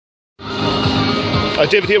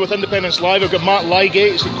David here with Independence Live. I've got Matt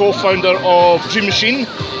Lygate, he's the co-founder of Dream Machine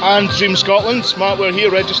and Dream Scotland. Matt, we're here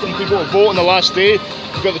registering people to vote on the last day.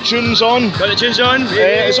 We've got the tunes on. Got the tunes on.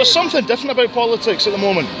 Is there something different about politics at the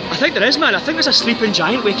moment? I think there is, man. I think there's a sleeping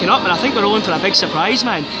giant waking up, and I think we're all in for a big surprise,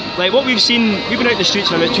 man. Like what we've seen, we've been out in the streets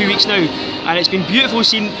for about 2 weeks now, and it's been beautiful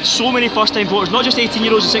seeing so many first-time voters, not just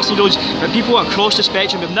 18-year-olds and 16-year-olds, but people across the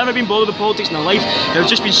spectrum who've never been bothered with politics in their life. They've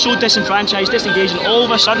just been so disenfranchised, disengaged, and all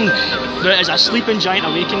of a sudden there is a sleeping giant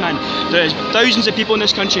awakening, man. There's thousands of people in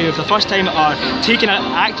this country who for the first time are taking an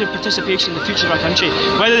active participation in the future of our country.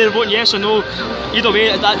 Whether they're voting yes or no, either way,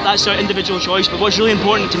 that's their individual choice, but what's really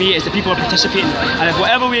important to me is that people are participating, and if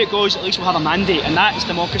whatever way it goes, at least we'll have a mandate, and that's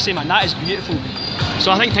democracy, man. That is beautiful.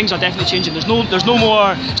 So I think things are definitely changing. There's no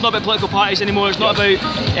more, it's not about political parties anymore, it's not about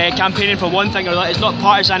campaigning for one thing or that, it's not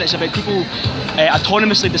partisan, it's about people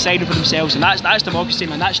autonomously deciding for themselves, and that's democracy,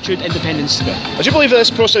 man. That's true independence. Do you believe that this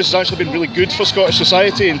process has actually been really good for Scottish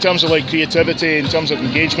society in terms of like creativity, in terms of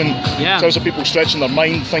engagement, in terms of people stretching their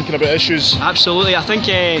mind, thinking about issues? Absolutely. I think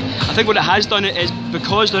what it has done is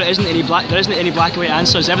because there isn't any black and white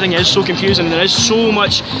answers. Everything is so confusing, and there is so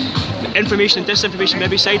much information and disinformation on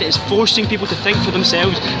every side. It's forcing people to think for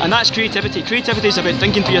themselves, and that's creativity. Creativity is about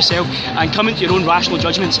thinking for yourself and coming to your own rational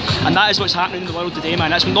judgments, and that is what's happening in the world today,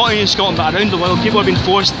 man. That's not only in Scotland but around the world. People are being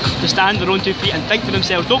forced to stand on their own 2 feet and think for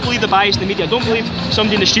themselves. Don't believe the bias in the media. Don't believe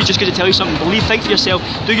somebody in the street just going to tell you something. Think for yourself.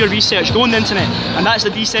 Do your research. Go on the internet, and that's the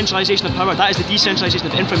decentralisation of power. That is the decentralisation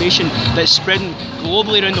of information that's spreading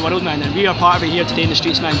globally around the world, man. And we are part of it here today in the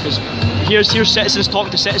streets, man. Because here's citizens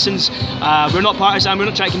talking to citizens. We're not partisan. We're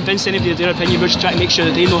not trying to convince anybody of their opinion. We're just trying to make sure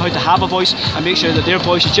that they know how to have a voice and make sure that their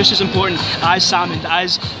voice is just as important as Salmond,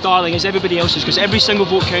 as Darling, as everybody else's. Because every single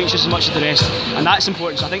vote counts just as much as the rest, and that's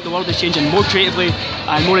important. So I think the world is changing more creatively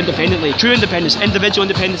and more independently. True independence, individual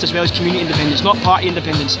independence as well as community independence, not party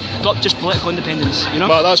independence, not just political independence. You know.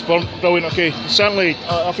 But that's brilliant. Okay, certainly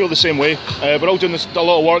I feel the same way. We're all doing a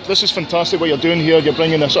lot of work. This is fantastic what you're doing here. You're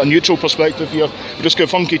bringing a sort of neutral perspective here. You just got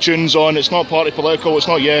funky tunes on. It's not party political. It's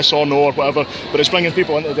not yes or no or whatever. But it's bringing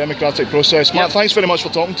people into the democratic process. Matt, thanks very much for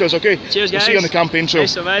talking to us. Okay. Cheers, guys. We'll see you on the campaign trail.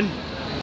 Nice, man.